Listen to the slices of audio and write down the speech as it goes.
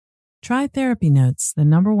Try Therapy Notes, the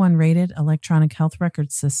 #1 rated electronic health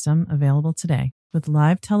record system available today. With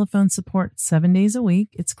live telephone support 7 days a week,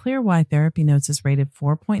 it's clear why Therapy Notes is rated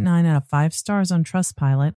 4.9 out of 5 stars on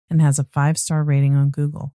Trustpilot and has a 5-star rating on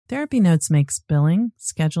Google. Therapy Notes makes billing,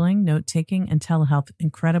 scheduling, note-taking, and telehealth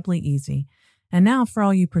incredibly easy. And now, for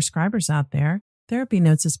all you prescribers out there, Therapy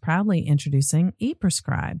Notes is proudly introducing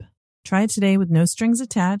ePrescribe. Try it today with no strings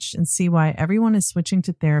attached and see why everyone is switching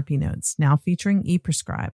to Therapy Notes, now featuring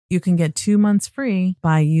ePrescribe. You can get 2 months free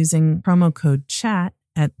by using promo code CHAT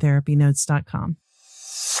at therapynotes.com.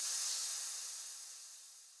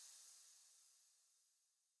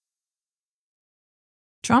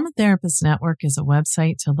 Trauma Therapist Network is a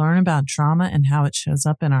website to learn about trauma and how it shows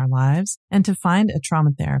up in our lives and to find a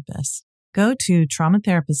trauma therapist. Go to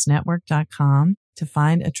traumatherapistnetwork.com to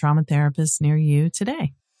find a trauma therapist near you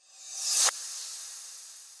today.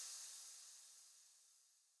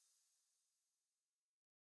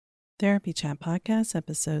 Therapy Chat Podcast,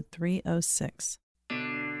 episode 306.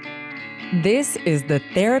 This is the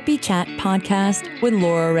Therapy Chat Podcast with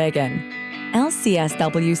Laura Reagan,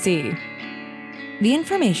 LCSWC. The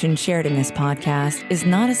information shared in this podcast is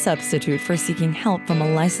not a substitute for seeking help from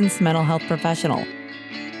a licensed mental health professional.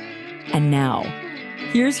 And now,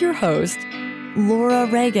 here's your host, Laura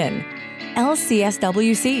Reagan,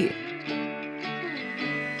 LCSWC.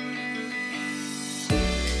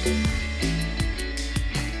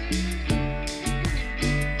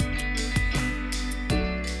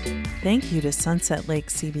 Thank you to Sunset Lake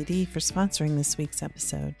CBD for sponsoring this week's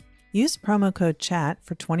episode. Use promo code CHAT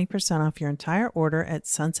for 20% off your entire order at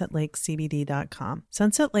sunsetlakecbd.com.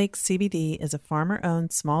 Sunset Lake CBD is a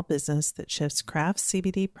farmer-owned small business that ships craft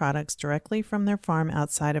CBD products directly from their farm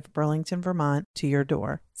outside of Burlington, Vermont to your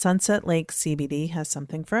door. Sunset Lake CBD has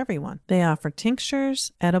something for everyone. They offer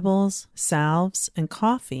tinctures, edibles, salves, and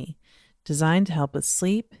coffee designed to help with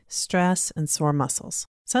sleep, stress, and sore muscles.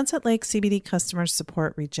 Sunset Lake CBD customers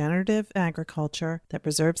support regenerative agriculture that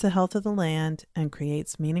preserves the health of the land and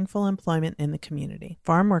creates meaningful employment in the community.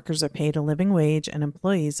 Farm workers are paid a living wage and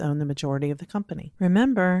employees own the majority of the company.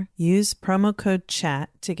 Remember, use promo code CHAT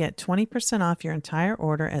to get 20% off your entire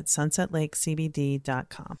order at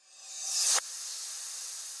sunsetlakecbd.com.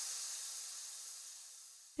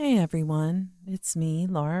 Hey everyone, it's me,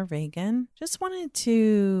 Laura Reagan. Just wanted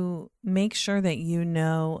to make sure that you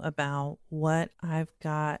know about what I've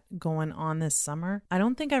got going on this summer. I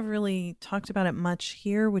don't think I've really talked about it much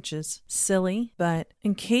here, which is silly, but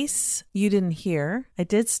in case you didn't hear, I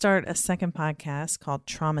did start a second podcast called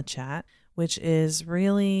Trauma Chat, which is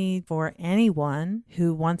really for anyone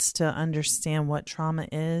who wants to understand what trauma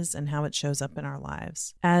is and how it shows up in our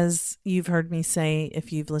lives. As you've heard me say,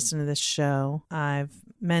 if you've listened to this show, I've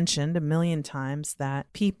mentioned a million times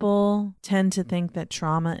that people tend to think that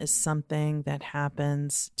trauma is something that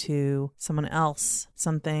happens to someone else,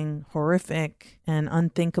 something horrific and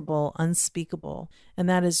unthinkable, unspeakable. And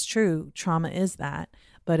that is true. Trauma is that.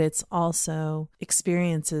 But it's also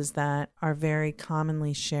experiences that are very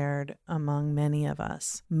commonly shared among many of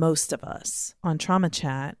us, most of us. On Trauma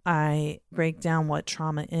Chat, I break down what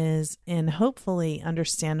trauma is in hopefully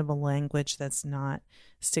understandable language that's not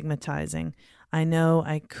stigmatizing. I know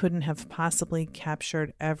I couldn't have possibly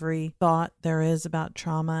captured every thought there is about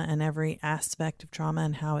trauma and every aspect of trauma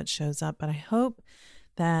and how it shows up, but I hope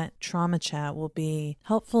that Trauma Chat will be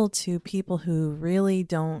helpful to people who really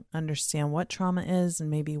don't understand what trauma is and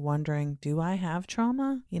maybe wondering, do I have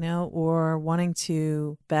trauma? Or wanting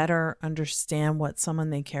to better understand what someone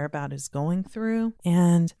they care about is going through.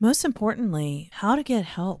 And most importantly, how to get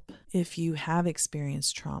help if you have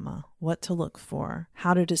experienced trauma, what to look for,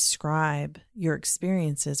 how to describe your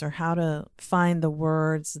experiences, or how to find the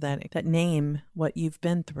words that name what you've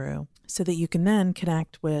been through, so that you can then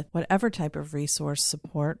connect with whatever type of resource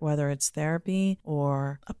support, whether it's therapy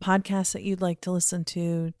or a podcast that you'd like to listen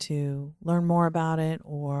to learn more about it,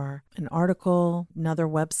 or an article, another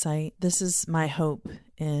website. This is my hope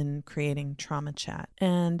in creating Trauma Chat.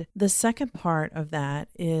 And the second part of that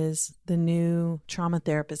is the new Trauma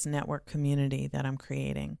Therapist Network community that I'm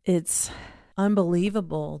creating. It's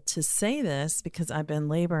unbelievable to say this because I've been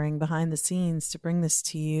laboring behind the scenes to bring this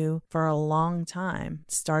to you for a long time.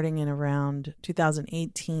 Starting in around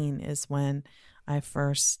 2018 is when I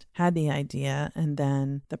first had the idea, and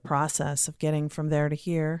then the process of getting from there to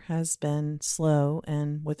here has been slow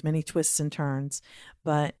and with many twists and turns.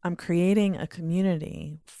 But I'm creating a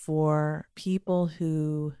community for people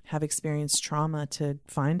who have experienced trauma to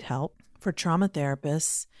find help, for trauma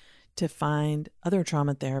therapists to find other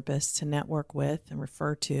trauma therapists to network with and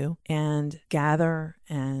refer to and gather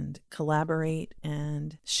and collaborate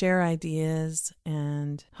and share ideas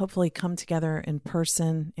and hopefully come together in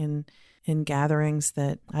person in gatherings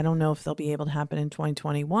that I don't know if they'll be able to happen in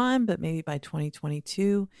 2021, but maybe by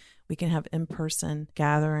 2022, we can have in-person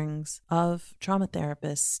gatherings of trauma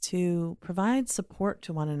therapists to provide support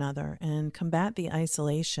to one another and combat the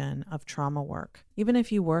isolation of trauma work. Even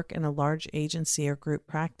if you work in a large agency or group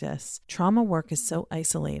practice, trauma work is so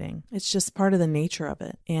isolating. It's just part of the nature of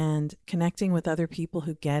it. And connecting with other people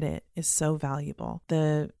who get it is so valuable.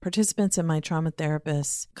 The participants in my trauma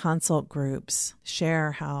therapist consult groups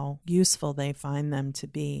share how useful they find them to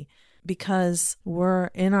be, because we're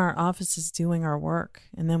in our offices doing our work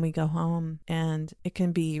and then we go home, and it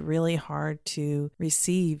can be really hard to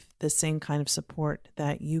receive the same kind of support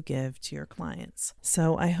that you give to your clients.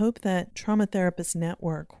 So I hope that Trauma Therapist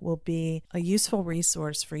Network will be a useful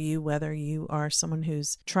resource for you, whether you are someone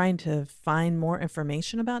who's trying to find more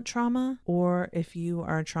information about trauma or if you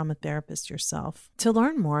are a trauma therapist yourself. To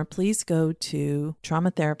learn more, please go to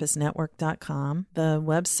traumatherapistnetwork.com. The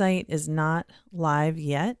website is not live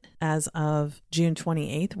yet as of June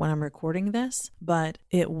 28th when I'm recording this, but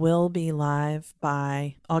it will be live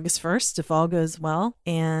by August 1st if all goes well,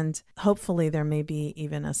 and hopefully there may be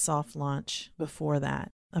even a soft launch before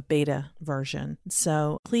that, a beta version.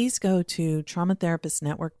 So please go to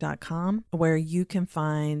traumatherapistnetwork.com where you can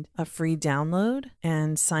find a free download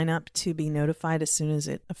and sign up to be notified as soon as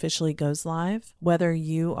it officially goes live. Whether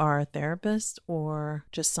you are a therapist or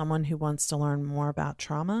just someone who wants to learn more about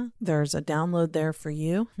trauma, there's a download there for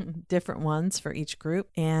you, different ones for each group.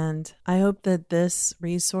 And I hope that this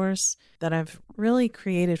resource that I've really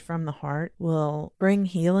created from the heart will bring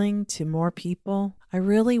healing to more people. I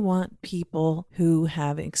really want people who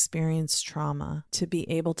have experienced trauma to be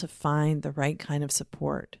able to find the right kind of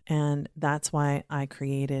support. And that's why I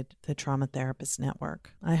created the Trauma Therapist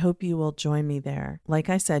Network. I hope you will join me there. Like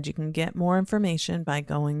I said, you can get more information by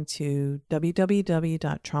going to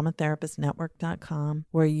www.traumatherapistnetwork.com,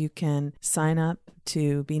 where you can sign up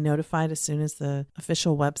to be notified as soon as the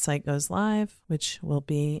official website goes live, which will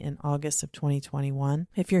be in August of 2021.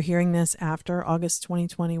 If you're hearing this after August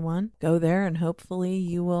 2021, go there and hopefully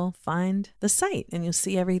you will find the site and you'll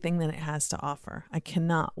see everything that it has to offer. I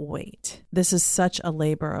cannot wait. This is such a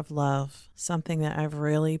labor of love, something that I've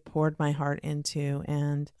really poured my heart into,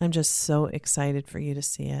 and I'm just so excited for you to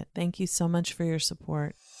see it. Thank you so much for your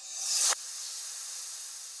support.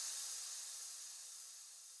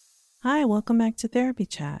 Hi, welcome back to Therapy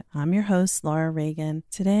Chat. I'm your host, Laura Reagan.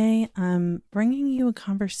 Today, I'm bringing you a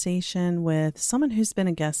conversation with someone who's been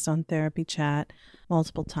a guest on Therapy Chat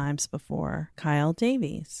multiple times before, Kyle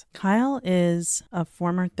Davies. Kyle is a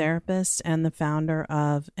former therapist and the founder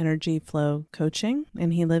of Energy Flow Coaching,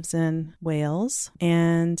 and he lives in Wales.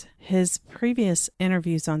 And his previous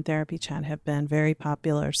interviews on Therapy Chat have been very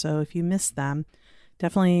popular, so if you missed them,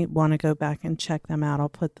 definitely want to go back and check them out. I'll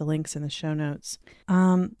put the links in the show notes.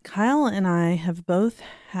 Kyle and I have both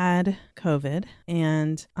had COVID,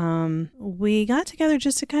 and we got together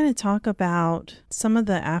just to kind of talk about some of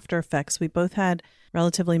the after effects. We both had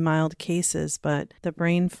relatively mild cases, but the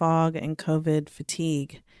brain fog and COVID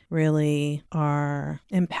fatigue really are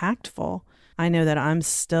impactful. I know that I'm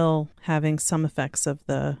still having some effects of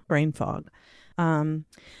the brain fog.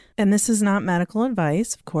 And this is not medical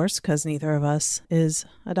advice, of course, because neither of us is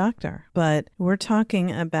a doctor, but we're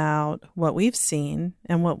talking about what we've seen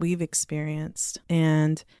and what we've experienced.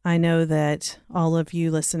 And I know that all of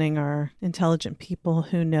you listening are intelligent people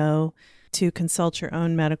who know to consult your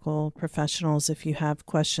own medical professionals if you have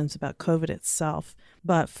questions about COVID itself.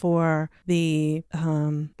 But for the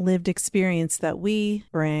lived experience that we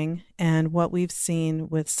bring and what we've seen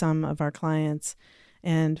with some of our clients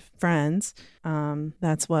and friends,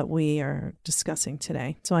 that's what we are discussing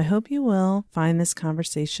today. So I hope you will find this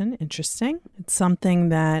conversation interesting. It's something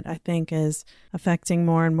that I think is affecting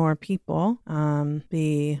more and more people,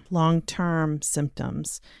 the long-term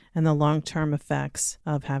symptoms and the long-term effects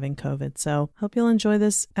of having COVID. So hope you'll enjoy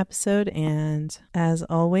this episode. And as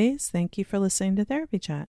always, thank you for listening to Therapy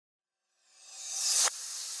Chat.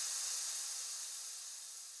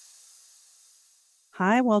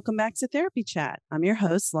 Hi, welcome back to Therapy Chat. I'm your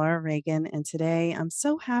host, Laura Reagan, and today I'm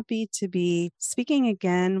so happy to be speaking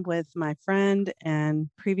again with my friend and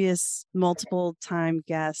previous multiple time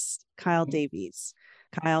guest, Kyle Davies.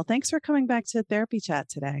 Kyle, thanks for coming back to Therapy Chat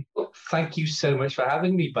today. thank you so much for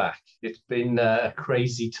having me back. It's been a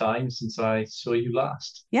crazy time since I saw you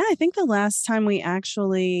last. Yeah, I think the last time we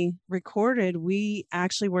actually recorded, we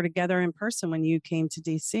actually were together in person when you came to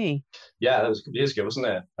DC. Yeah, that was a couple of years ago, wasn't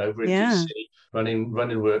it? Over in DC, running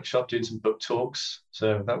a workshop, doing some book talks.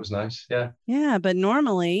 So that was nice. Yeah. Yeah, but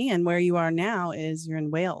normally, and where you are now is you're in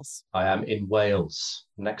Wales. I am in Wales,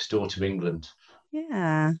 next door to England.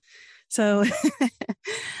 Yeah. So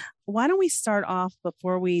why don't we start off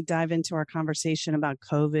before we dive into our conversation about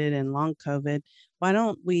COVID and long COVID? Why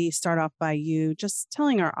don't we start off by you just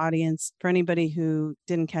telling our audience, for anybody who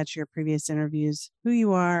didn't catch your previous interviews, who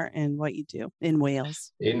you are and what you do in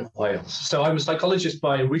Wales? In Wales. So I'm a psychologist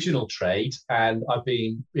by original trade, and I've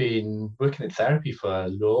been working in therapy for a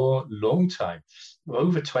long time,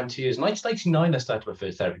 over 20 years. 1999, I started my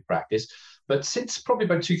first therapy practice. But since probably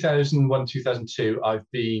about 2001, 2002, I've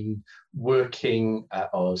been working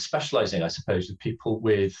or specializing, I suppose, with people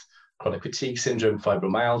with chronic fatigue syndrome,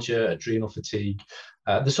 fibromyalgia, adrenal fatigue,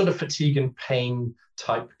 the sort of fatigue and pain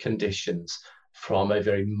type conditions from a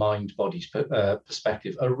very mind-body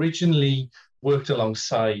perspective. Originally worked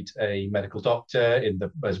alongside a medical doctor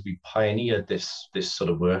as we pioneered this sort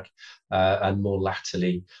of work, and more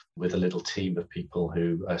latterly with a little team of people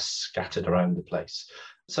who are scattered around the place.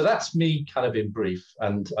 So that's me kind of in brief.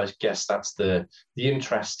 And I guess that's the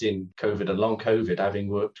interest in COVID and long COVID, having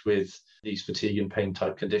worked with these fatigue and pain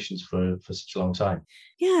type conditions for such a long time.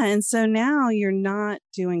 Yeah. And so now you're not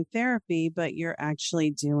doing therapy, but you're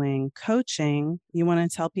actually doing coaching. You want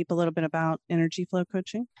to tell people a little bit about energy flow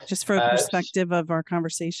coaching, just for a perspective of our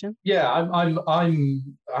conversation? Yeah, I'm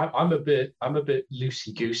a bit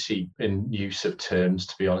loosey goosey in use of terms,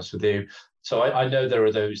 to be honest with you. So I know there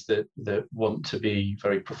are those that want to be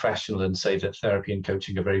very professional and say that therapy and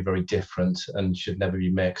coaching are very, very different and should never be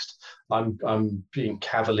mixed. I'm being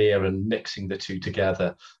cavalier and mixing the two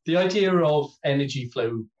together. The idea of energy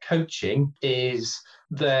flow coaching is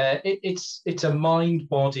that it's a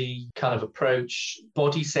mind-body kind of approach,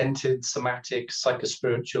 body-centered, somatic,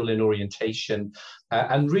 psychospiritual in orientation,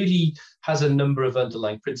 and really has a number of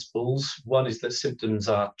underlying principles. One is that symptoms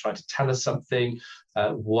are trying to tell us something.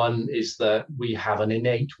 One is that we have an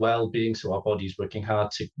innate well-being, so our body's working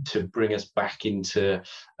hard to bring us back into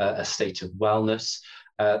a state of wellness.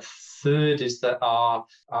 Third is that our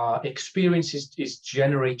experience is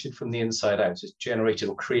generated from the inside out. It's generated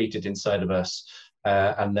or created inside of us,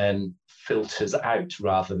 and then filters out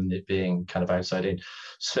rather than it being kind of outside in.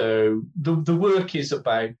 So the work is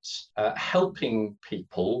about helping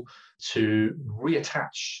people to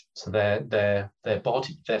reattach to their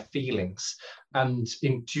body, their feelings, and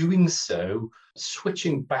in doing so,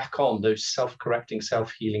 switching back on those self-correcting,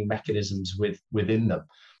 self-healing mechanisms within them.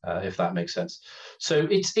 If that makes sense. So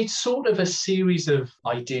it's sort of a series of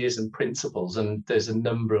ideas and principles, and there's a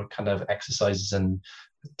number of kind of exercises and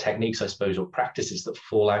techniques, I suppose, or practices that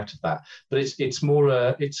fall out of that. But it's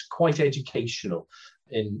more it's quite educational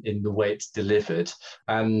in the way it's delivered,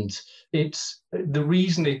 and it's the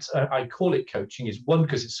reason I call it coaching is one,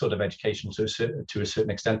 because it's sort of educational to a certain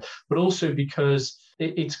extent, but also because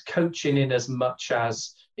it's coaching in as much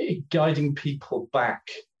as guiding people back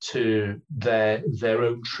to their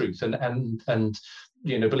own truth and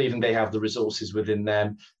believing they have the resources within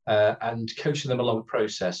them, and coaching them along the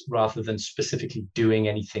process rather than specifically doing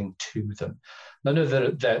anything to them. I know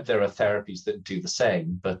there are therapies that do the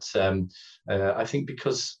same, but I think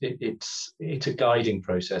because it's a guiding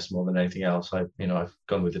process more than anything else, I've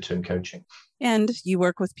gone with the term coaching. And you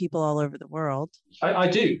work with people all over the world. I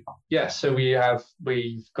do, yes. So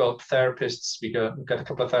we've got therapists. We've got a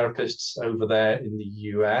couple of therapists over there in the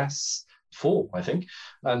US. 4, I think.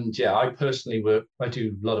 And yeah, I personally I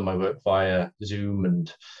do a lot of my work via Zoom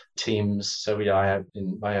and Teams. So I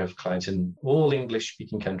have clients in all English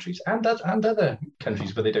speaking countries and other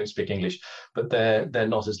countries where they don't speak English, but they're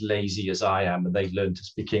not as lazy as I am, and they learn to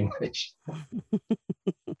speak English.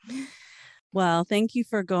 Well, thank you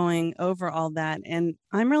for going over all that. And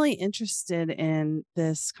I'm really interested in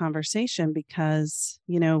this conversation because,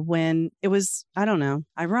 when it was, I don't know,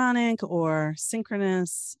 ironic or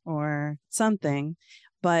synchronous or something,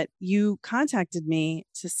 but you contacted me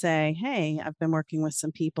to say, hey, I've been working with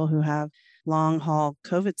some people who have long haul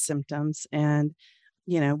COVID symptoms and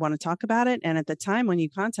want to talk about it. And at the time when you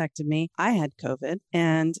contacted me, I had COVID.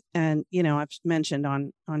 And I've mentioned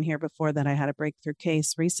on here before that I had a breakthrough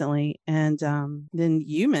case recently. And then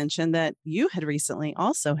you mentioned that you had recently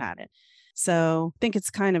also had it. So I think it's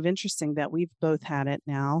kind of interesting that we've both had it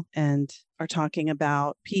now and are talking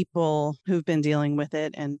about people who've been dealing with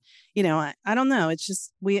it. And, I don't know. It's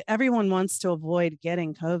just everyone wants to avoid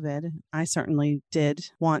getting COVID. I certainly did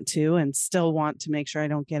want to and still want to make sure I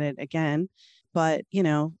don't get it again. But, you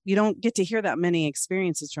don't get to hear that many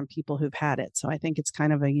experiences from people who've had it. So I think it's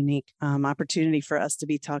kind of a unique opportunity for us to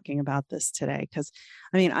be talking about this today. Because,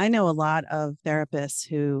 I know a lot of therapists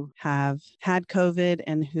who have had COVID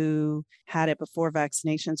and who had it before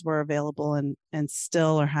vaccinations were available and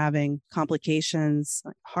still are having complications,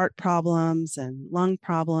 like heart problems and lung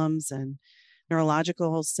problems and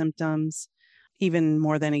neurological symptoms, even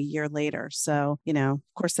more than a year later. So, of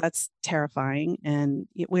course, that's terrifying. And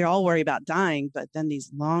we all worry about dying, but then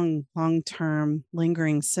these long-term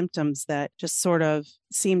lingering symptoms that just sort of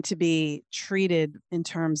seem to be treated in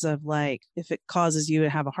terms of like, if it causes you to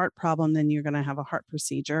have a heart problem, then you're going to have a heart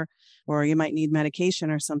procedure, or you might need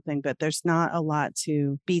medication or something, but there's not a lot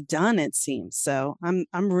to be done, it seems. So I'm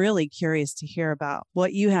really curious to hear about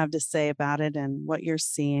what you have to say about it and what you're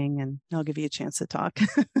seeing, and I'll give you a chance to talk.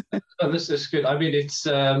 Oh, this is good. It's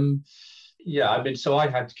so I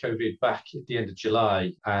had COVID back at the end of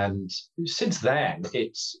July, and since then,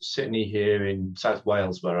 it's certainly here in South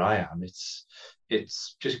Wales where I am.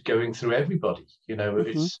 It's just going through everybody.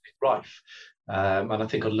 It's rife. And I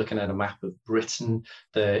think I'm looking at a map of Britain,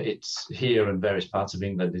 it's here in various parts of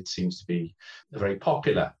England. It seems to be very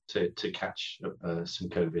popular to catch some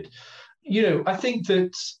COVID. I think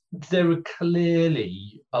that there are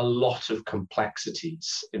clearly a lot of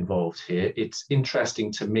complexities involved here. It's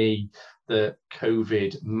interesting to me that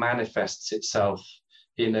COVID manifests itself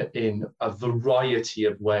in a variety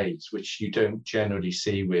of ways, which you don't generally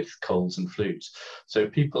see with colds and flus. So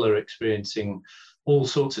people are experiencing all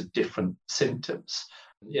sorts of different symptoms.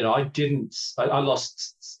 I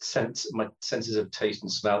lost my senses of taste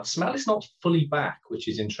and smell. Smell is not fully back, which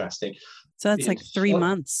is interesting. So that's like 3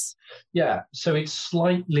 months. Yeah. So it's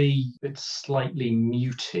slightly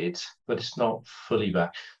muted, but it's not fully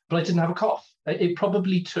back. But I didn't have a cough. It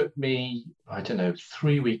probably took me,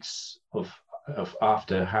 3 weeks of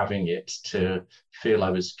after having it to feel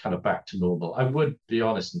I was kind of back to normal. I would be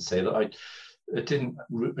honest and say that it didn't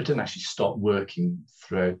actually stop working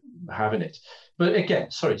throughout having it. But again,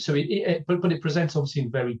 sorry. So but it presents obviously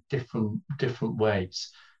in very different ways.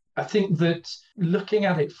 I think that looking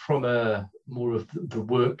at it from a more of the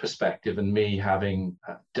work perspective, and me having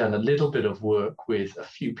done a little bit of work with a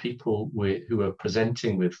few people who are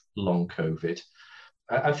presenting with long COVID,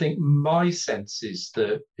 I think my sense is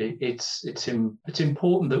that it's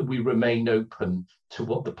important that we remain open to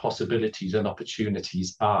what the possibilities and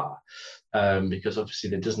opportunities are, because obviously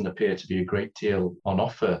there doesn't appear to be a great deal on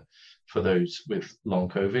offer for those with long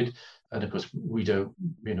COVID, and of course we don't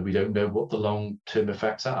know what the long-term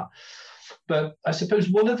effects are. But I suppose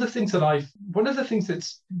one of the things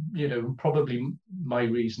that's probably my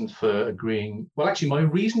reason for agreeing. Well, actually, my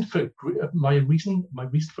reason for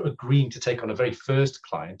agreeing to take on a very first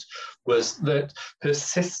client was that her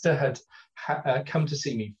sister had come to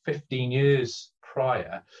see me 15 years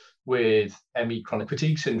prior with ME chronic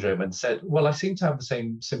fatigue syndrome and said, well, I seem to have the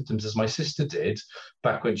same symptoms as my sister did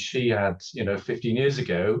back when she had, 15 years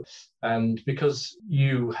ago. And because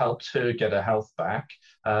you helped her get her health back,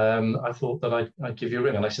 I thought that I'd give you a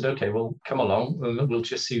ring. And I said, okay, well, come along and we'll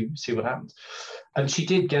just see what happens. And she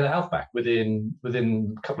did get her health back within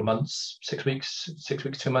a couple of months, 6 weeks,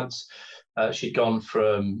 2 months. She'd gone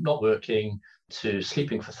from not working to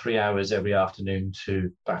sleeping for 3 hours every afternoon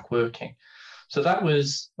to back working. So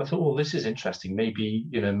I thought, well, this is interesting. Maybe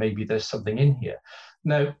there's something in here.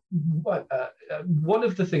 Now, one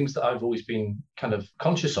of the things that I've always been kind of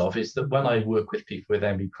conscious of is that when I work with people with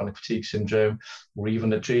ME chronic fatigue syndrome or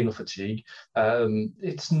even adrenal fatigue,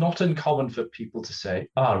 it's not uncommon for people to say,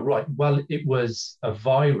 right, well, it was a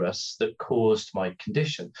virus that caused my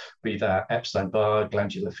condition, be that Epstein-Barr,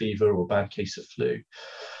 glandular fever, or bad case of flu.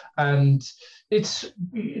 And it's,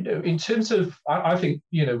 in terms of, I think,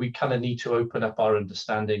 we kind of need to open up our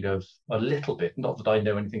understanding of a little bit, not that I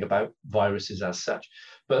know anything about viruses as such,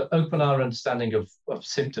 but open our understanding of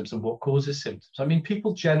symptoms and what causes symptoms. I mean,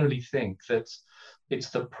 people generally think that it's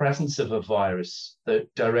the presence of a virus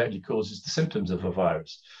that directly causes the symptoms of a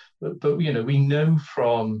virus. But we know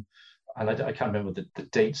from, and I can't remember the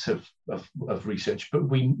dates of of research, but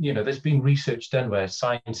there's been research done where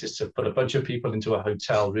scientists have put a bunch of people into a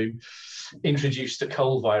hotel room, introduced a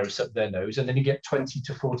cold virus up their nose, and then you get 20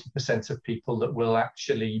 to 40% of people that will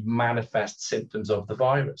actually manifest symptoms of the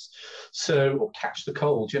virus, or catch the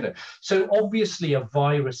cold. So obviously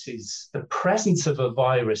the presence of a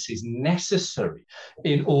virus is necessary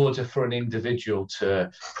in order for an individual to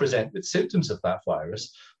present with symptoms of that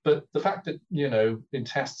virus. But the fact that, in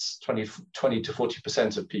tests, 20 to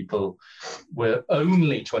 40% of people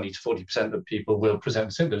only 20 to 40% of people will present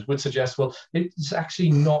with symptoms would suggest, well, it's actually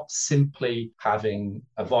not simply having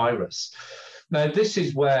a virus. Now, this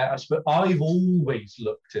is where I've always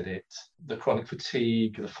looked at it, the chronic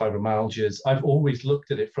fatigue, the fibromyalgias, I've always looked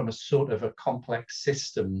at it from a sort of a complex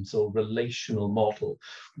systems or relational model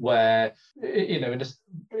where, it's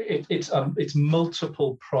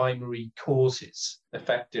multiple primary causes,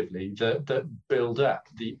 effectively, that build up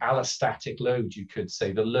the allostatic load, you could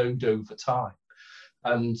say, the load over time.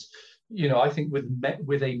 And, I think with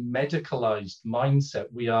a medicalized mindset,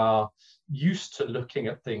 we are used to looking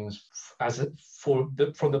at things from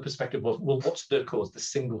the perspective of, well, what's the cause, the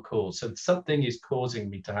single cause? So something is causing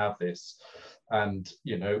me to have this. And,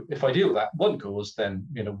 if I deal with that one cause, then,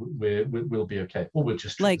 we'll be okay. Or we'll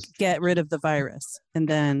just get rid of the virus and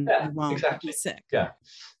then you won't be sick. Yeah.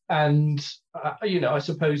 And, I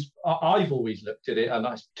suppose I've always looked at it, and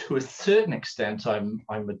to a certain extent,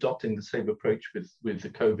 I'm adopting the same approach with the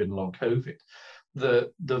COVID and long COVID.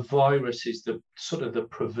 The virus is the sort of the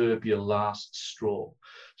proverbial last straw.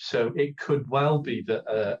 So it could well be that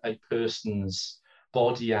a person's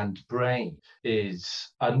body and brain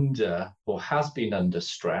is under or has been under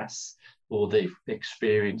stress, or they've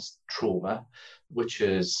experienced trauma, which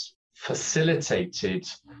has facilitated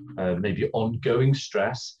maybe ongoing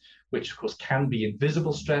stress, which of course can be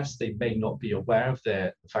invisible stress. They may not be aware of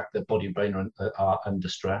the fact that body and brain are under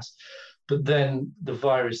stress. But then the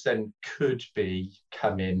virus then could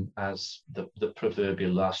come in as the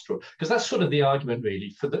proverbial last straw. Because that's sort of the argument,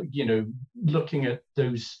 really, for looking at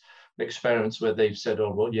those experiments where they've said,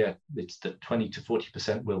 oh, well, yeah, it's the 20 to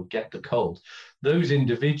 40% will get the cold. Those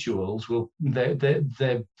individuals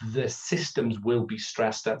their systems will be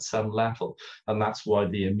stressed at some level. And that's why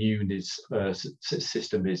the immune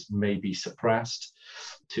system is maybe suppressed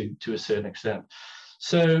to a certain extent.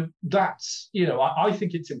 So that's, I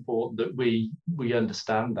think it's important that we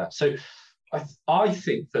understand that. So I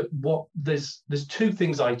think that there's two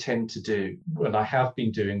things I tend to do, and I have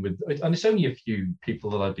been doing and it's only a few people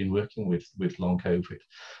that I've been working with long COVID,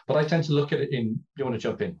 but I tend to look at it you want to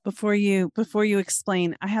jump in? Before you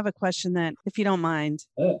explain, I have a question that, if you don't mind,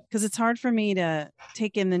 because it's hard for me to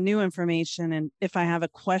take in the new information. And if I have a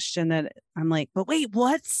question that I'm like, but wait,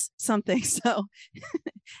 what's something? So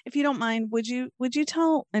if you don't mind, would you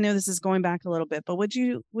tell, I know this is going back a little bit, but would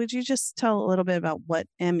you just tell a little bit about what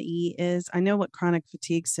ME is? I know what chronic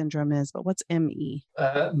fatigue syndrome is, but what's ME?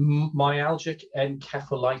 Myalgic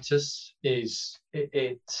encephalitis is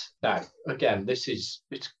it. Now, again, it's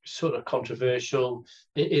sort of controversial.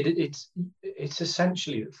 It's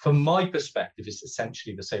essentially, from my perspective, it's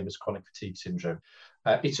essentially the same as chronic fatigue syndrome.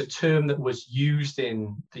 It's a term that was used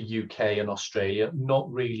in the UK and Australia,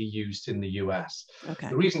 not really used in the US. Okay.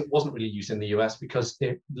 The reason it wasn't really used in the US because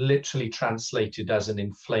it literally translated as an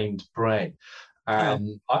inflamed brain.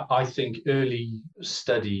 And I think early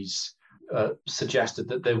studies suggested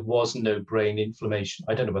that there was no brain inflammation.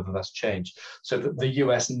 I don't know whether that's changed. So the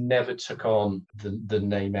US never took on the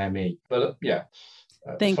name ME. But yeah.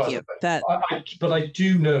 Thank you. But I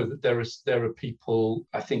do know that there are people,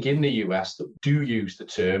 I think, in the US that do use the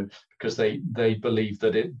term because they believe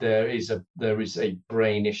that there is a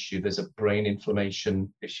brain issue. There's a brain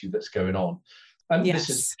inflammation issue that's going on. And yes.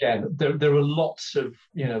 This is, again, there are lots of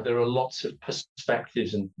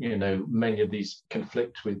perspectives, and many of these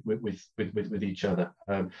conflict with each other.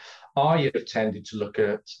 I have tended to look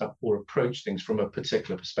at or approach things from a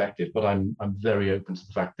particular perspective, but I'm very open to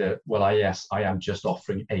the fact that, well, yes, I am just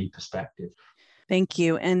offering a perspective. Thank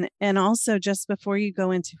you. And also, just before you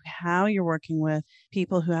go into how you're working with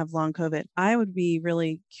people who have long COVID, I would be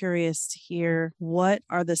really curious to hear, what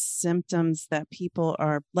are the symptoms that people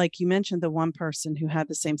are, like you mentioned, the one person who had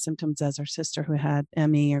the same symptoms as our sister who had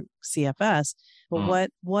ME or CFS, but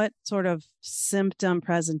what sort of symptom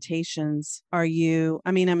presentations are you,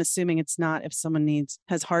 I mean, I'm assuming it's not if someone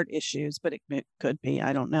has heart issues, but it could be,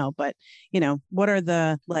 I don't know. But, what are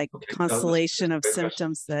the constellation of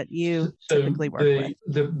symptoms that you typically work with?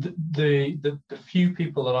 The few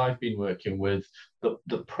people that I've been working with,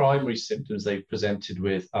 the primary symptoms they've presented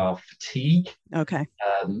with are fatigue, okay,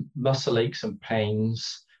 muscle aches and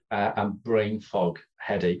pains, and brain fog.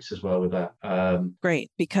 headaches as well with that.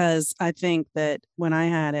 Great, because I think that when I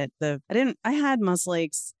had it, I had muscle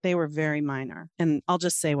aches. They were very minor, and I'll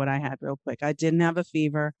just say what I had real quick. I didn't have a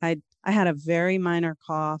fever. I had a very minor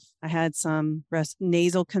cough. I had some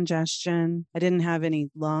nasal congestion. I didn't have any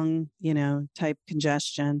lung, type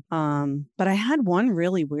congestion. But I had one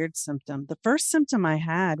really weird symptom. The first symptom I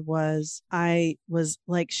had was I was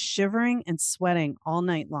like shivering and sweating all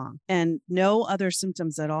night long and no other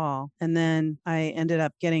symptoms at all. And then I ended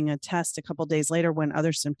up getting a test a couple of days later when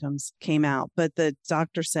other symptoms came out. But the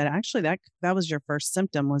doctor said, actually, that was your first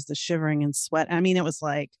symptom, was the shivering and sweat. I mean, it was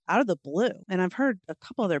like out of the blue. And I've heard a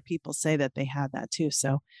couple other people say that they had that too.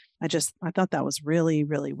 So I thought that was really,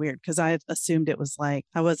 really weird, because I assumed it was like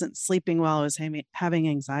I wasn't sleeping well. I was having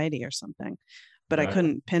anxiety or something, but I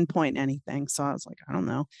couldn't pinpoint anything. So I was like, I don't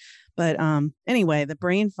know. But anyway, the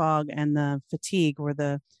brain fog and the fatigue were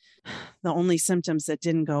the only symptoms that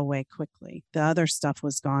didn't go away quickly. The other stuff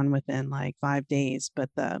was gone within like 5 days,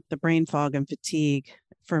 but the brain fog and fatigue,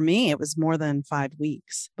 for me, it was more than 5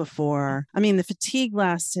 weeks before. I mean, the fatigue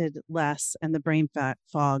lasted less and the brain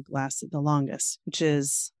fog lasted the longest, which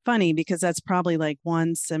is funny because that's probably like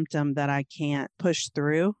one symptom that I can't push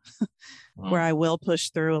through, where I will push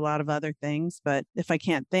through a lot of other things. But if I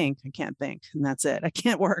can't think, I can't think, and that's it. I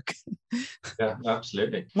can't work. Yeah,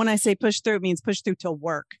 absolutely. When I say push through, it means push through to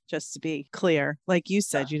work, just to be clear. Like you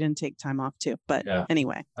said, you didn't take time off too. But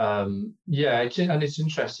anyway. It's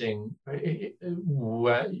interesting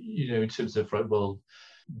where, in terms of, right, well,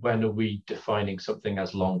 when are we defining something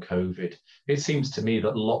as long COVID? It seems to me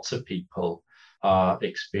that lots of people are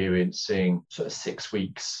experiencing sort of 6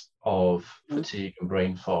 weeks of fatigue and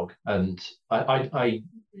brain fog, and I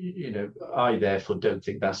therefore don't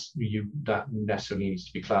think that necessarily needs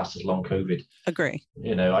to be classed as long COVID. Agree.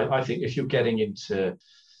 I think if you're getting into,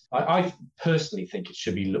 I personally think it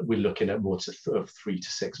should be, we're looking at more to 3 to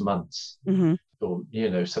 6 months,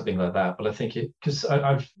 or something like that. But I think because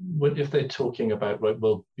if they're talking about, right,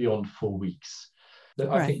 well, beyond 4 weeks.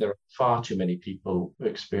 I think there are far too many people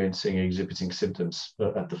exhibiting symptoms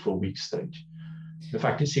at the 4 week stage. In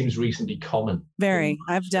fact, it seems reasonably common. Very.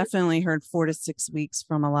 I've definitely heard 4 to 6 weeks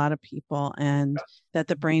from a lot of people, and that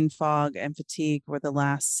the brain fog and fatigue were the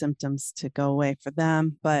last symptoms to go away for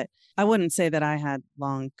them. But I wouldn't say that I had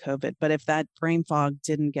long COVID, but if that brain fog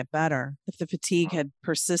didn't get better, if the fatigue had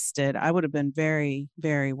persisted, I would have been very,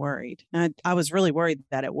 very worried. And I was really worried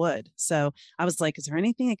that it would. So I was like, is there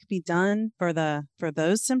anything that could be done for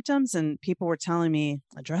those symptoms? And people were telling me,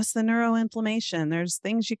 address the neuroinflammation. There's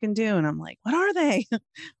things you can do. And I'm like, what are they?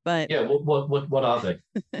 But yeah, what are they?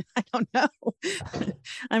 I don't know.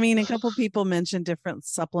 I mean, a couple people mentioned different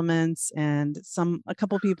supplements, and a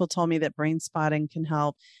couple people told me that brain spotting can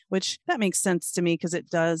help, which that makes sense to me, because it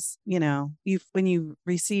does, when you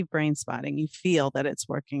receive brain spotting, you feel that it's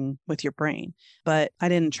working with your brain. But I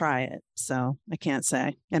didn't try it, so I can't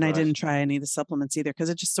say. And I didn't try any of the supplements either, because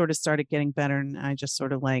it just sort of started getting better, and I just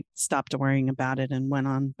sort of like stopped worrying about it and went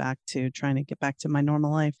on back to trying to get back to my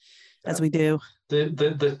normal life, as we do.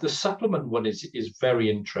 The supplement one is very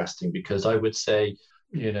interesting, because I would say,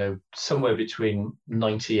 somewhere between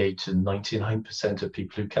 98 and 99% of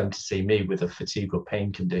people who come to see me with a fatigue or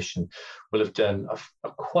pain condition will have done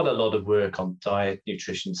quite a lot of work on diet,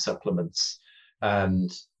 nutrition, supplements.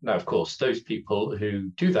 And now, of course, those people who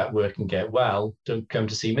do that work and get well don't come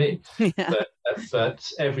to see me. Yeah. But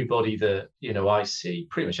everybody that, I see,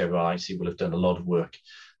 pretty much everyone I see will have done a lot of work.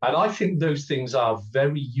 And I think those things are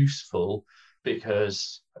very useful,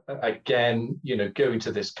 because, again, going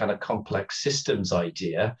to this kind of complex systems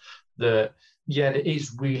idea, that, it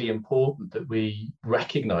is really important that we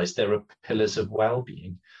recognize there are pillars of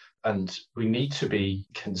well-being, and we need to be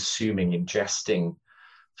ingesting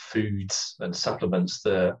foods and supplements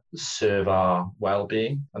that serve our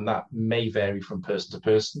well-being, and that may vary from person to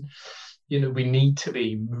person. We need to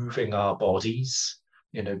be moving our bodies,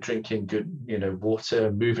 drinking good,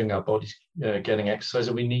 water, moving our bodies, getting exercise.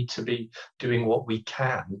 And we need to be doing what we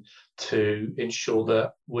can to ensure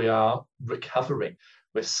that we are recovering.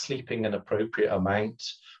 We're sleeping an appropriate amount,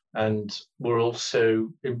 and we're also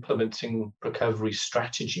implementing recovery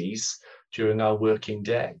strategies during our working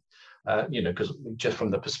day. Because just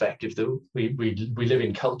from the perspective that we live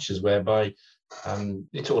in cultures whereby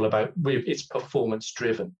it's all about, it's performance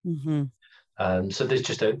driven. Mm-hmm. So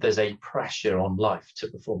there's a pressure on life to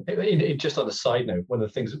perform. Just on a side note, one of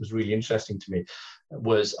the things that was really interesting to me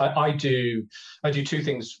was I do two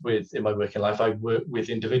things in my working life. I work with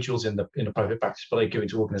individuals in a private practice, but I go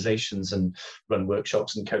into organizations and run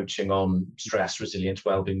workshops and coaching on stress, resilience,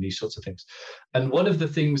 well-being, these sorts of things. And one of the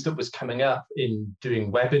things that was coming up in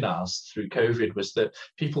doing webinars through COVID was that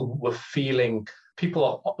people were feeling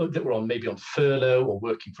people that were maybe on furlough or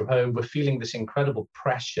working from home were feeling this incredible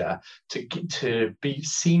pressure to be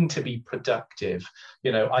seen to be productive.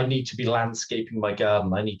 I need to be landscaping my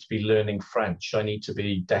garden. I need to be learning French. I need to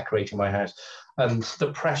be decorating my house. And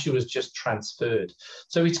the pressure was just transferred.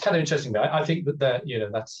 So it's kind of interesting. I think that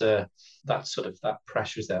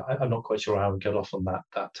pressure is there. I'm not quite sure how we got off on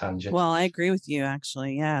that tangent. Well, I agree with you,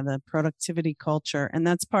 actually. Yeah, the productivity culture. And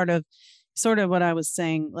that's part of sort of what I was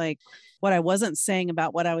saying, like what I wasn't saying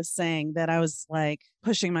about what I was saying, that I was like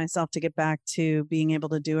pushing myself to get back to being able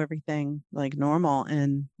to do everything like normal.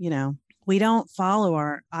 And, we don't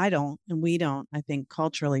we don't, I think,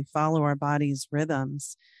 culturally follow our body's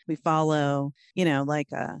rhythms. We follow,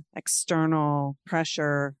 like a external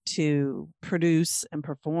pressure to produce and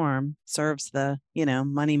perform serves the,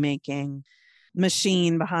 money-making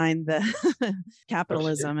machine behind the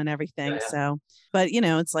capitalism and everything. Yeah. So, but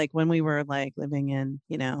it's like when we were like living in,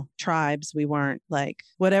 tribes, we weren't like,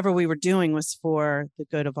 whatever we were doing was for the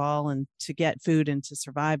good of all and to get food and to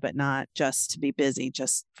survive, but not just to be busy,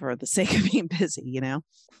 just for the sake of being busy,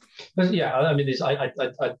 But yeah, I mean, this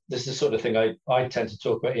is the sort of thing I tend to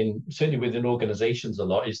talk about certainly within organizations a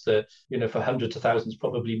lot, is that, for hundreds of thousands,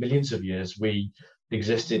 probably millions of years, we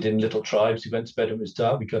existed in little tribes. We went to bed when it was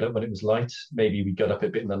dark. We got up when it was light. Maybe we got up a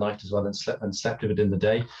bit in the night as well and slept a bit in the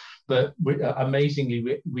day. But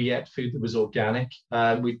amazingly, we ate food that was organic.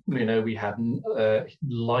 We had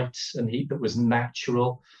light and heat that was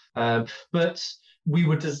natural. But we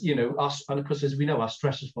were just, and of course, as we know, our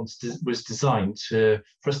stress response was designed for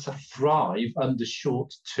us to thrive under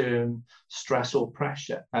short-term stress or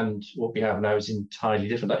pressure. And what we have now is entirely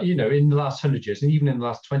different. In the last 100 years, and even in the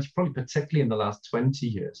last 20, probably particularly in the last 20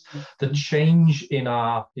 years, the change in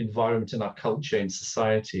our environment, in our culture, in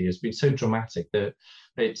society has been so dramatic that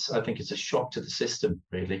I think it's a shock to the system,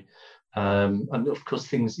 really. And of course,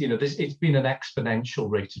 things, it's been an exponential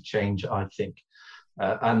rate of change, I think.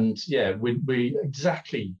 We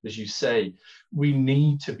exactly as you say, we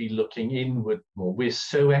need to be looking inward more. We're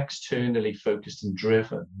so externally focused and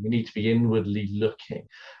driven. We need to be inwardly looking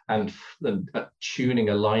and tuning,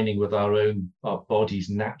 aligning with our body's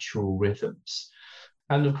natural rhythms.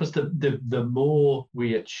 And of course, the more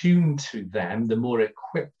we attune to them, the more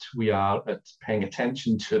equipped we are at paying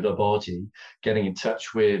attention to the body, getting in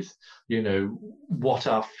touch with, what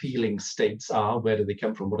our feeling states are, where do they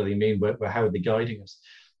come from, what do they mean, how are they guiding us?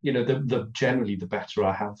 Generally, the better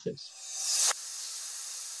our health is.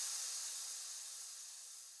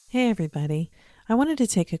 Hey, everybody. I wanted to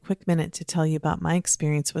take a quick minute to tell you about my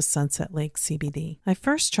experience with Sunset Lake CBD. I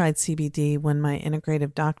first tried CBD when my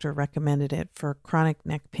integrative doctor recommended it for chronic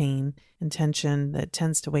neck pain and tension that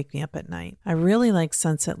tends to wake me up at night. I really like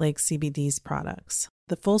Sunset Lake CBD's products.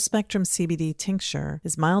 The full spectrum CBD tincture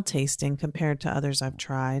is mild tasting compared to others I've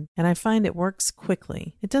tried, and I find it works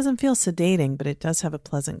quickly. It doesn't feel sedating, but it does have a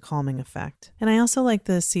pleasant calming effect. And I also like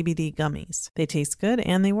the CBD gummies. They taste good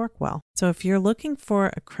and they work well. So if you're looking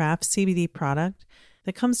for a craft CBD product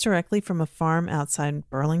that comes directly from a farm outside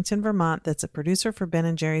Burlington, Vermont that's a producer for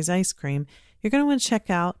Ben & Jerry's ice cream, you're going to want to check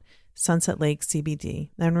out Sunset Lake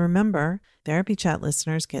CBD. And remember, Therapy Chat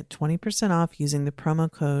listeners get 20% off using the promo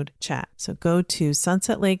code CHAT. So go to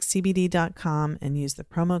sunsetlakecbd.com and use the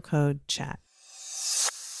promo code CHAT.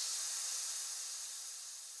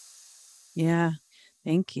 Yeah,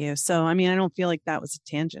 thank you. So, I don't feel like that was a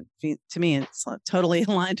tangent. To me, it's totally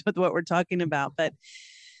aligned with what we're talking about. But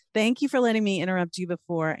thank you for letting me interrupt you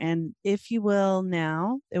before. And if you will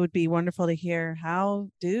now, it would be wonderful to hear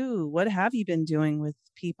what have you been doing with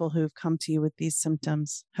people who've come to you with these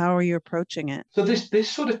symptoms? How are you approaching it? So there's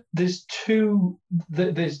two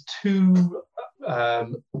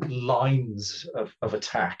lines of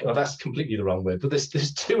attack. Oh, that's completely the wrong word, but there's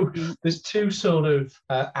two sort of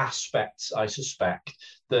aspects, I suspect,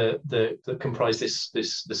 that comprise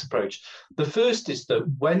this approach. The first is that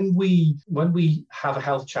when we have a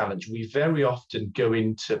health challenge, we very often go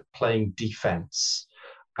into playing defense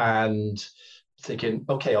and thinking,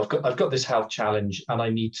 okay, I've got this health challenge and I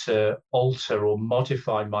need to alter or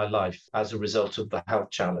modify my life as a result of the health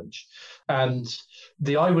challenge. And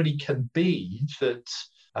the irony can be that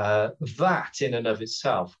that in and of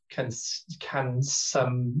itself can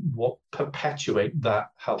somewhat perpetuate that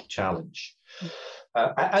health challenge.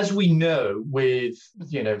 As we know, with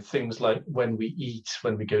things like when we eat,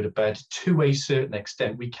 when we go to bed, to a certain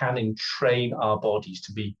extent, we can entrain our bodies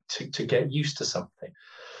to get used to something.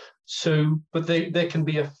 So, but there can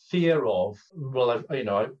be a fear of, well,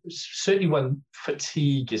 certainly when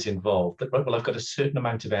fatigue is involved, that, right, well, I've got a certain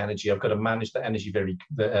amount of energy, I've got to manage the energy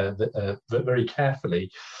very carefully,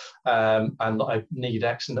 and I need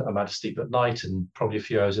X amount of sleep at night and probably a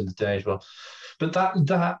few hours in the day as well. But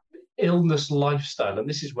that illness lifestyle, and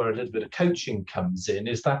this is where a little bit of coaching comes in,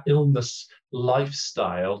 is that illness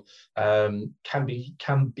lifestyle can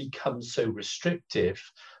become so restrictive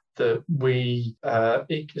that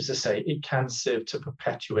it can serve to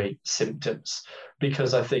perpetuate symptoms.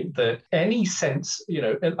 Because I think that any sense,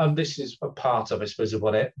 and this is a part of, I suppose, of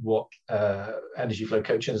what energy flow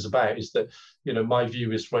coaching is about, is that, my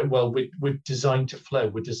view is, right, well, we're designed to flow,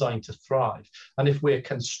 we're designed to thrive. And if we're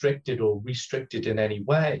constricted or restricted in any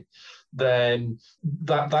way, then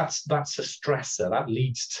that's a stressor that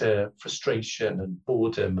leads to frustration and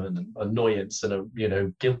boredom and annoyance and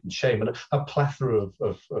guilt and shame and a plethora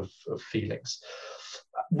of feelings,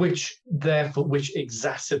 which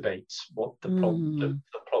exacerbates what the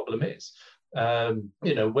problem is.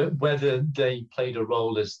 Whether they played a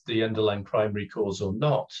role as the underlying primary cause or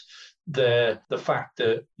not, the fact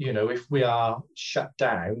that, if we are shut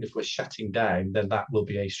down, if we're shutting down, then that will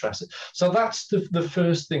be a stressor. So that's the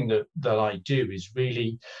first thing that I do, is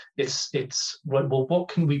really, it's well, what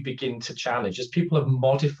can we begin to challenge as people have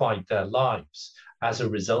modified their lives as a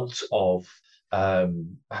result of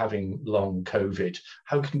having long COVID?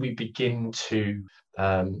 How can we begin to,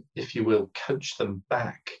 if you will, coach them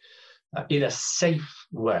back in a safe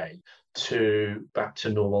way back to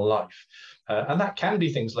normal life? And that can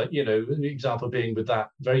be things like, the example being with that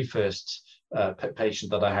very first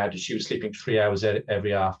patient that I had, she was sleeping 3 hours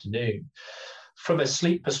every afternoon. From a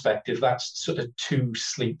sleep perspective, that's sort of 2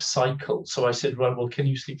 sleep cycles. So I said, right, well, can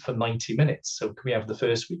you sleep for 90 minutes? So can we have the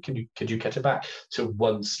first week? Could you get it back to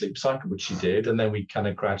 1 sleep cycle, which she did, and then we kind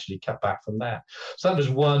of gradually cut back from there. So that was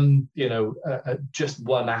one, just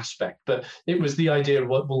one aspect. But it was the idea of,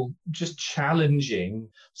 well, just challenging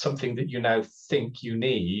something that you now think you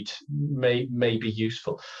need may be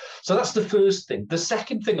useful. So that's the first thing. The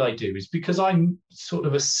second thing I do is, because I'm sort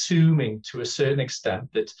of assuming to a certain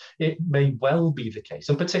extent that it may well be the case,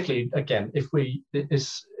 and particularly, again,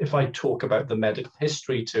 if I talk about the medical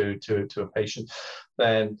history to a patient,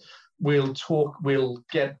 then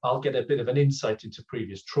I'll get a bit of an insight into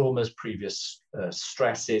previous traumas, previous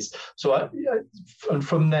stresses. So and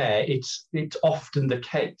from there, it's often the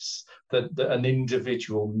case that an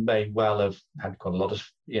individual may well have had quite a lot of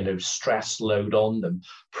stress load on them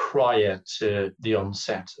prior to the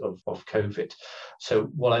onset of COVID. So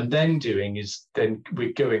what I'm then doing is then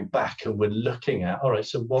we're going back and we're looking at, all right,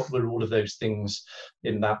 so what were all of those things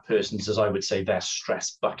in that person's, as I would say, their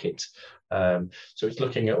stress bucket? So it's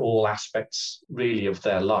looking at all aspects really of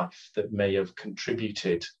their life that may have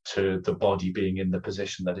contributed to the body being in the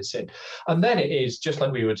position that it's in. And then it is, just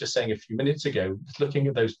like we were just saying a few minutes ago, looking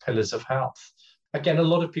at those pillars of health. Again, a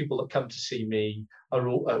lot of people that come to see me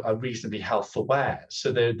are reasonably health aware.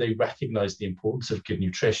 So they recognize the importance of good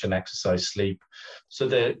nutrition, exercise, sleep. So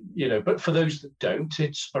but for those that don't,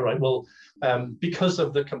 it's all right, well, because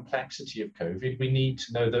of the complexity of COVID, we need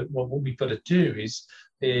to know that what we've got to do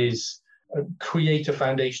is create a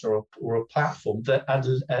foundation or a platform that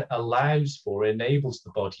allows for, enables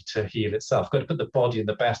the body to heal itself. Got to put the body in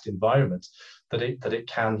the best environment that it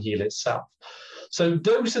can heal itself. So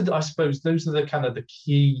those are, I suppose, the kind of the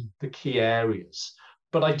key areas.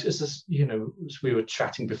 But as we were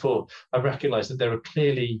chatting before, I recognise that there are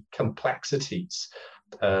clearly complexities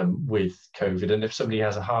with COVID, and if somebody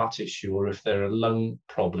has a heart issue or if there are lung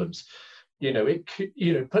problems, it could,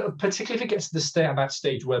 particularly if it gets to that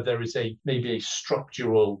stage where there is maybe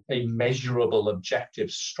a measurable, objective,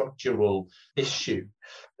 structural issue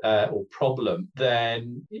or problem,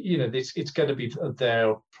 then it's going to be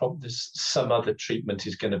some other treatment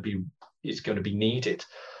is going to be needed.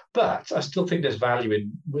 But I still think there's value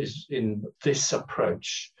in this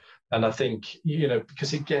approach. And I think,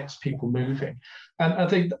 because it gets people moving. And I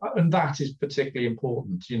think, and that is particularly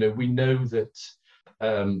important. We know that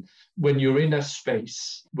when you're in a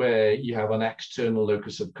space where you have an external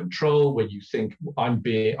locus of control, where you think, I'm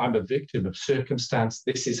a victim of circumstance,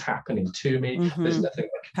 this is happening to me, there's nothing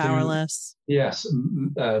I can powerless do. Yes,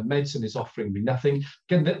 medicine is offering me nothing.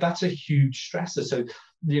 Again, that's a huge stressor. So,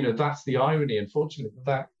 that's the irony, unfortunately,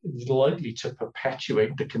 that is likely to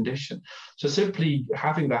perpetuate the condition. So simply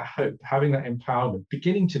having that hope, having that empowerment,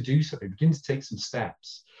 beginning to do something, beginning to take some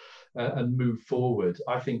steps, and move forward,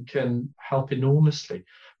 I think can help enormously.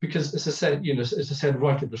 Because as I said, as I said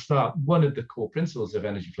right at the start, one of the core principles of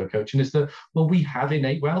energy flow coaching is that, well, we have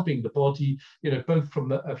innate well-being. The body, both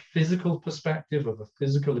from a physical perspective of a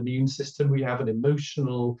physical immune system, we have an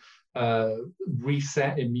emotional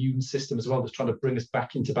reset immune system as well that's trying to bring us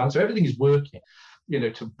back into balance. So everything is working,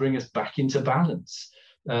 to bring us back into balance.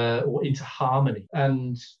 Or into harmony.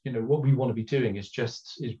 And what we want to be doing is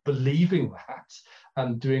believing that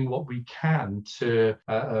and doing what we can to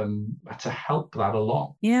help that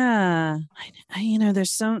along. Yeah,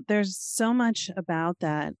 there's so much about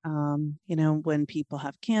that. When people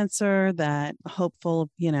have cancer, that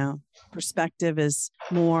hopeful perspective is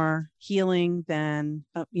more healing than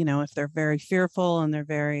if they're very fearful and they're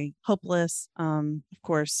very hopeless. Of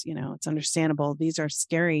course, it's understandable. These are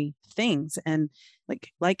scary things, and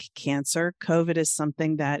like cancer, COVID is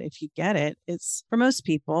something that if you get it, it's for most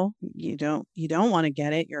people, you don't want to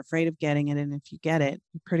get it. You're afraid of getting it. And if you get it,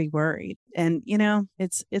 you're pretty worried. And,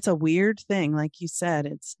 it's a weird thing. Like you said,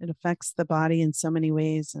 it affects the body in so many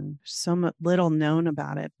ways and so little known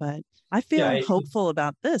about it. But I feel hopeful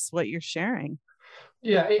about this, what you're sharing.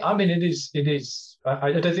 Yeah, it is.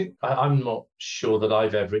 I don't think, I'm not sure that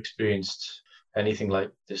I've ever experienced anything like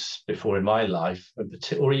this before in my life,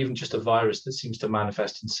 or even just a virus that seems to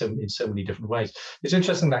manifest in so many different ways. It's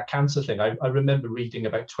interesting, that cancer thing. I remember reading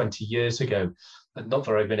about 20 years ago, and not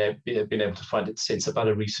that I've been able to find it since, about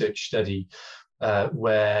a research study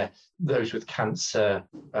where those with cancer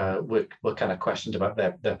were kind of questioned about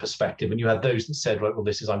their perspective, and you had those that said, right, well,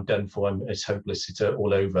 I'm done for, it's hopeless, it's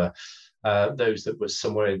all over. Those that were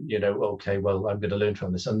somewhere, okay, well, I'm going to learn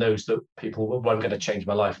from this, and those that people, well, I'm going to change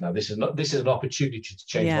my life now. This is an opportunity to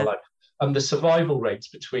change my life. And the survival rates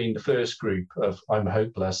between the first group of I'm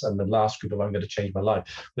hopeless and the last group of I'm going to change my life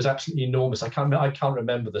was absolutely enormous. I can't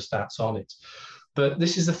remember the stats on it, but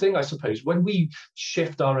this is the thing, I suppose, when we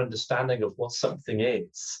shift our understanding of what something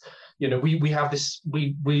is, we have this,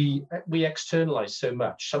 we externalize so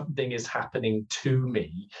much. Something is happening to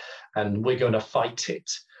me, and we're going to fight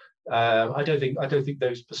it. I don't think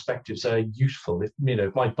those perspectives are useful.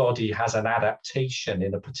 If my body has an adaptation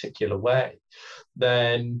in a particular way,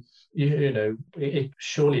 then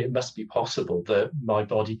surely it must be possible that my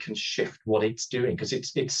body can shift what it's doing, because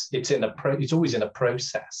it's always in a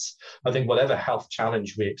process. I think whatever health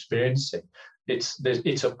challenge we're experiencing,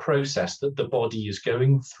 it's a process that the body is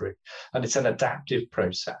going through, and it's an adaptive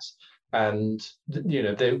process. And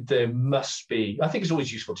there must be, I think it's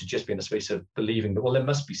always useful to just be in a space of believing that, well, there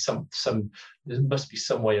must be some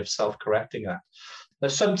way of self-correcting that. Now,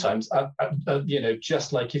 sometimes,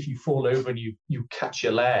 just like if you fall over and you cut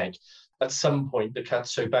your leg, at some point the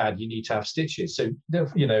cut's so bad you need to have stitches. So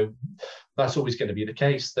that's always going to be the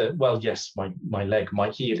case, that, well, yes, my leg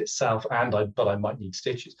might heal itself, but I might need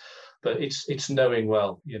stitches. But it's knowing,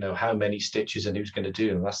 well, how many stitches and who's going to do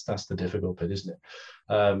them. That's the difficult bit, isn't it?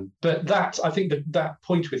 But that, I think that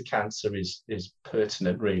point with cancer is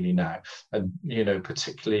pertinent really now, and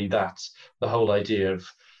particularly that the whole idea of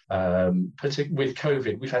with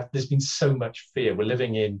COVID, there's been so much fear. We're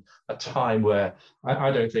living in a time where I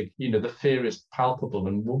don't think the fear is palpable,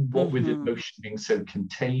 and what with emotion being so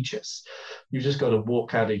contagious, you've just got to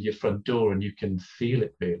walk out of your front door and you can feel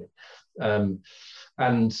it really.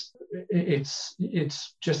 And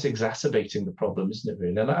it's just exacerbating the problem, isn't it,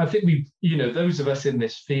 really? And I think those of us in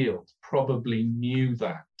this field probably knew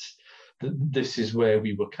that this is where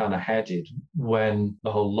we were kind of headed when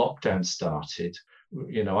the whole lockdown started.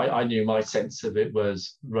 I knew my sense of it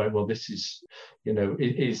was, right, well, this is,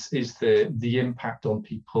 is the impact on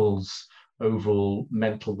people's overall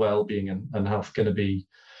mental well-being and health going to be,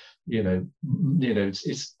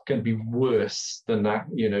 it's going to be worse than that.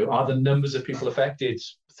 Are the numbers of people affected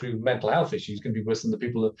through mental health issues going to be worse than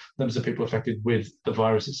the numbers of people affected with the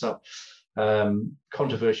virus itself?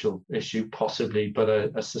 Controversial issue, possibly,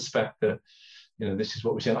 but I suspect that this is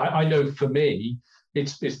what we're seeing. I know for me,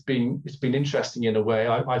 it's been interesting in a way.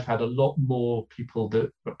 I've had a lot more people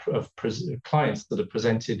clients that have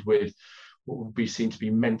presented with what would be seen to be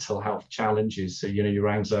mental health challenges. So, your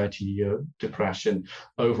anxiety, your depression,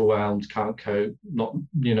 overwhelmed, can't cope, not,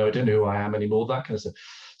 I don't know who I am anymore, that kind of stuff,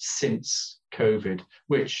 since COVID,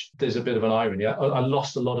 which there's a bit of an irony. I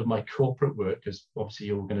lost a lot of my corporate work because obviously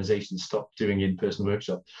organizations stopped doing in-person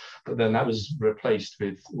workshops, but then that was replaced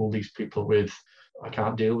with all these people with, I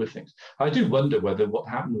can't deal with things. I do wonder whether what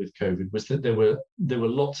happened with COVID was that there were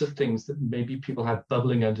lots of things that maybe people had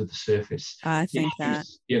bubbling under the surface. I think that,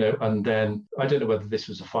 and then I don't know whether this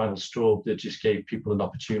was a final straw that just gave people an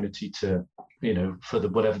opportunity to, for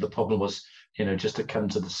whatever the problem was, just to come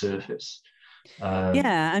to the surface.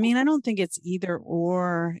 Yeah, I mean, I don't think it's either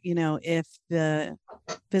or, if the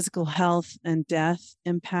physical health and death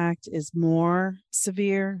impact is more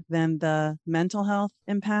severe than the mental health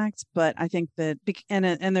impact. But I think that,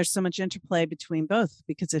 and there's so much interplay between both,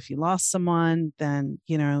 because if you lost someone, then,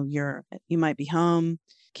 you might be home,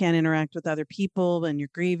 can't interact with other people, and you're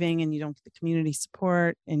grieving and you don't get the community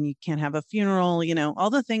support, and you can't have a funeral, all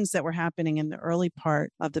the things that were happening in the early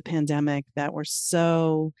part of the pandemic that were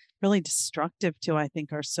so really destructive to, I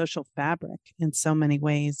think, our social fabric in so many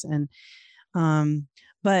ways. And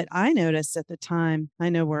but I noticed at the time, I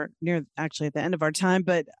know we're actually at the end of our time,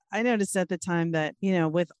 but I noticed at the time that,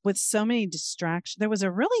 with so many distractions, there was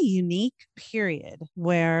a really unique period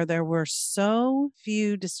where there were so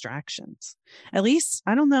few distractions. At least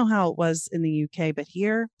I don't know how it was in the UK, but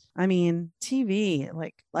here, I mean, TV,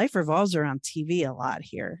 like life revolves around TV a lot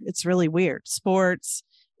here. It's really weird. Sports,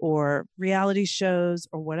 or reality shows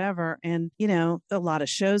or whatever. And, a lot of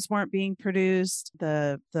shows weren't being produced.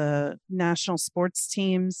 The national sports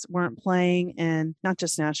teams weren't playing, and not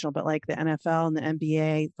just national, but like the NFL and the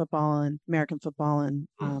NBA football and American football and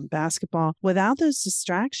basketball. Without those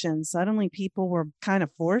distractions, suddenly people were kind of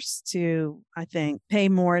forced to, I think, pay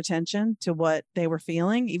more attention to what they were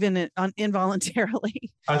feeling, even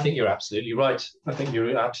involuntarily. I think you're absolutely right. I think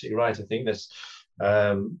there's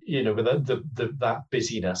with that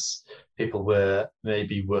busyness, people were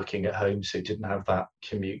maybe working at home, so didn't have that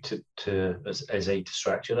commute as a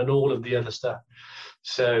distraction, and all of the other stuff.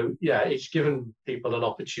 So yeah, it's given people an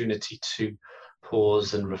opportunity to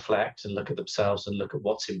pause and reflect and look at themselves and look at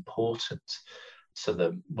what's important to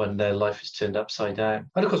them when their life is turned upside down.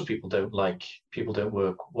 And of course, people don't work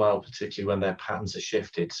well, particularly when their patterns are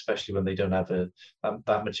shifted, especially when they don't have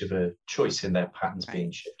that much of a choice in their patterns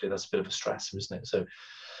being shifted. That's a bit of a stressor, isn't it? So,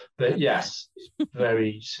 but yes,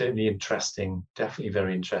 certainly interesting, definitely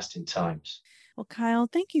very interesting times. Well, Kyle,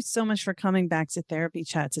 thank you so much for coming back to Therapy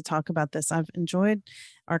Chat to talk about this. I've enjoyed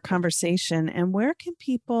our conversation. And where can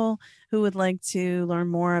people who would like to learn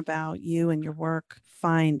more about you and your work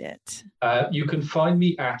find it? You can find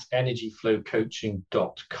me at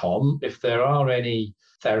energyflowcoaching.com. If there are any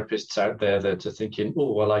therapists out there that are thinking,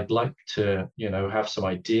 oh, well, I'd like to, have some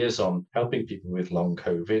ideas on helping people with long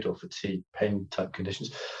COVID or fatigue, pain type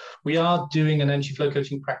conditions, we are doing an energy flow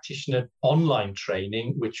coaching practitioner online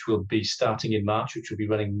training, which will be starting in March, which will be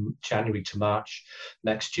running January to March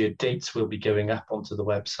next year. Dates will be going up onto the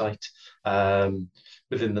website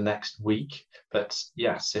within the next week. But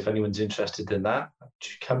yes, if anyone's interested in that,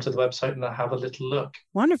 come to the website and have a little look.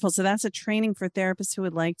 Wonderful. So that's a training for therapists who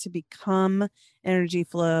would like to become energy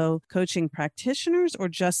flow coaching practitioners, or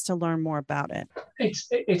just to learn more about it?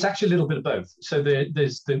 It's actually a little bit of both. So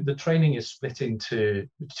the training is split into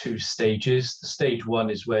two stages. The stage one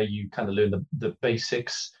is where you kind of learn the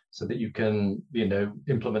basics so that you can,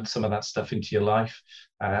 implement some of that stuff into your life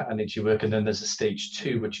and into your work. And then there's a stage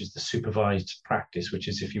two, which is the supervised practice, which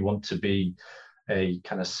is if you want to be a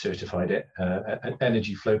kind of certified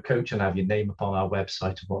energy flow coach and have your name up on our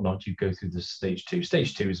website and whatnot, you go through the stage two.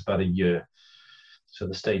 Stage two is about a year. So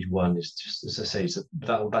the stage one is just, as I say,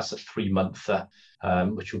 that's a 3-monther,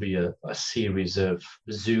 which will be a series of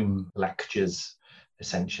Zoom lectures,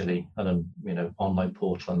 essentially, and online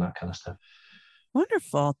portal and that kind of stuff.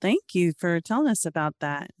 Wonderful. Thank you for telling us about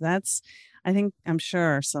that. I'm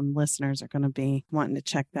sure some listeners are going to be wanting to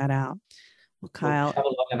check that out. Well, Kyle, come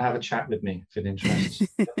along and have a chat with me if it interests.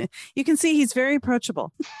 You can see he's very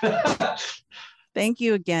approachable. Thank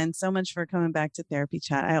you again so much for coming back to Therapy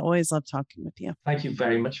Chat. I always love talking with you. Thank you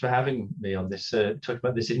very much for having me on this, talk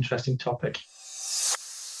about this interesting topic.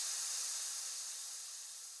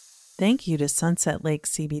 Thank you to Sunset Lake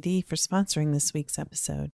CBD for sponsoring this week's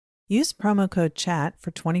episode. Use promo code CHAT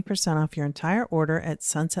for 20% off your entire order at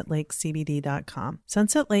sunsetlakecbd.com.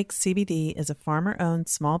 Sunset Lake CBD is a farmer-owned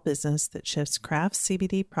small business that ships craft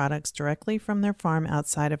CBD products directly from their farm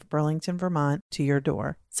outside of Burlington, Vermont, to your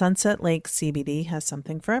door. Sunset Lake CBD has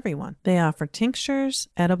something for everyone. They offer tinctures,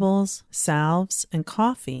 edibles, salves, and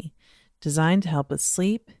coffee designed to help with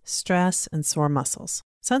sleep, stress, and sore muscles.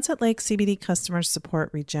 Sunset Lake CBD customers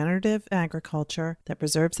support regenerative agriculture that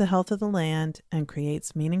preserves the health of the land and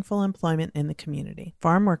creates meaningful employment in the community.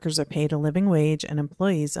 Farm workers are paid a living wage and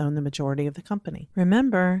employees own the majority of the company.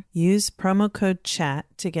 Remember, use promo code CHAT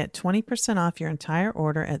to get 20% off your entire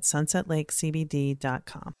order at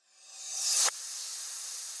sunsetlakecbd.com.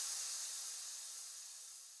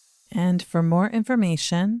 And for more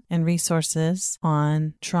information and resources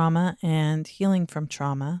on trauma and healing from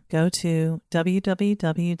trauma, go to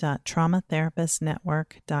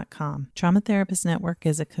www.traumatherapistnetwork.com. Trauma Therapist Network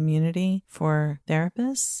is a community for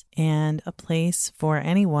therapists and a place for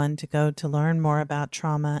anyone to go to learn more about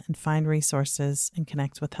trauma and find resources and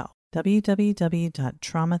connect with help.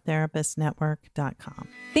 www.traumatherapistnetwork.com.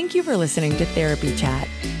 Thank you for listening to Therapy Chat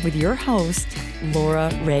with your host, Laura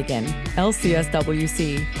Reagan,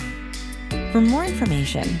 LCSWC. For more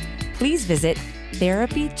information, please visit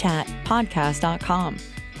therapychatpodcast.com.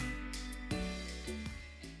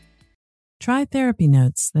 Try Therapy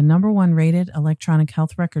Notes, the #1 rated electronic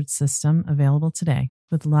health record system available today.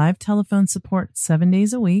 With live telephone support 7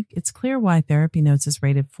 days a week, it's clear why Therapy Notes is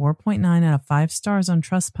rated 4.9 out of 5 stars on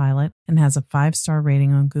Trustpilot and has a 5-star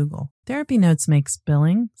rating on Google. Therapy Notes makes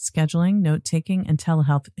billing, scheduling, note-taking, and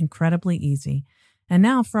telehealth incredibly easy. And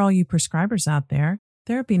now for all you prescribers out there,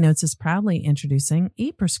 Therapy Notes is proudly introducing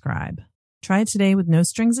ePrescribe. Try it today with no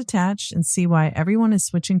strings attached and see why everyone is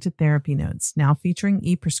switching to Therapy Notes, now featuring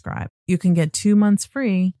ePrescribe. You can get 2 months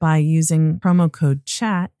free by using promo code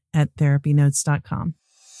CHAT at therapynotes.com.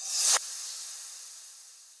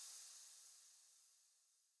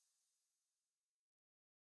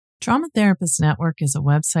 Trauma Therapist Network is a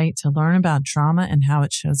website to learn about trauma and how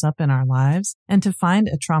it shows up in our lives and to find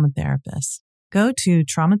a trauma therapist. Go to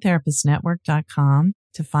traumatherapistnetwork.com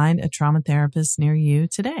to find a trauma therapist near you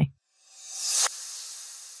today.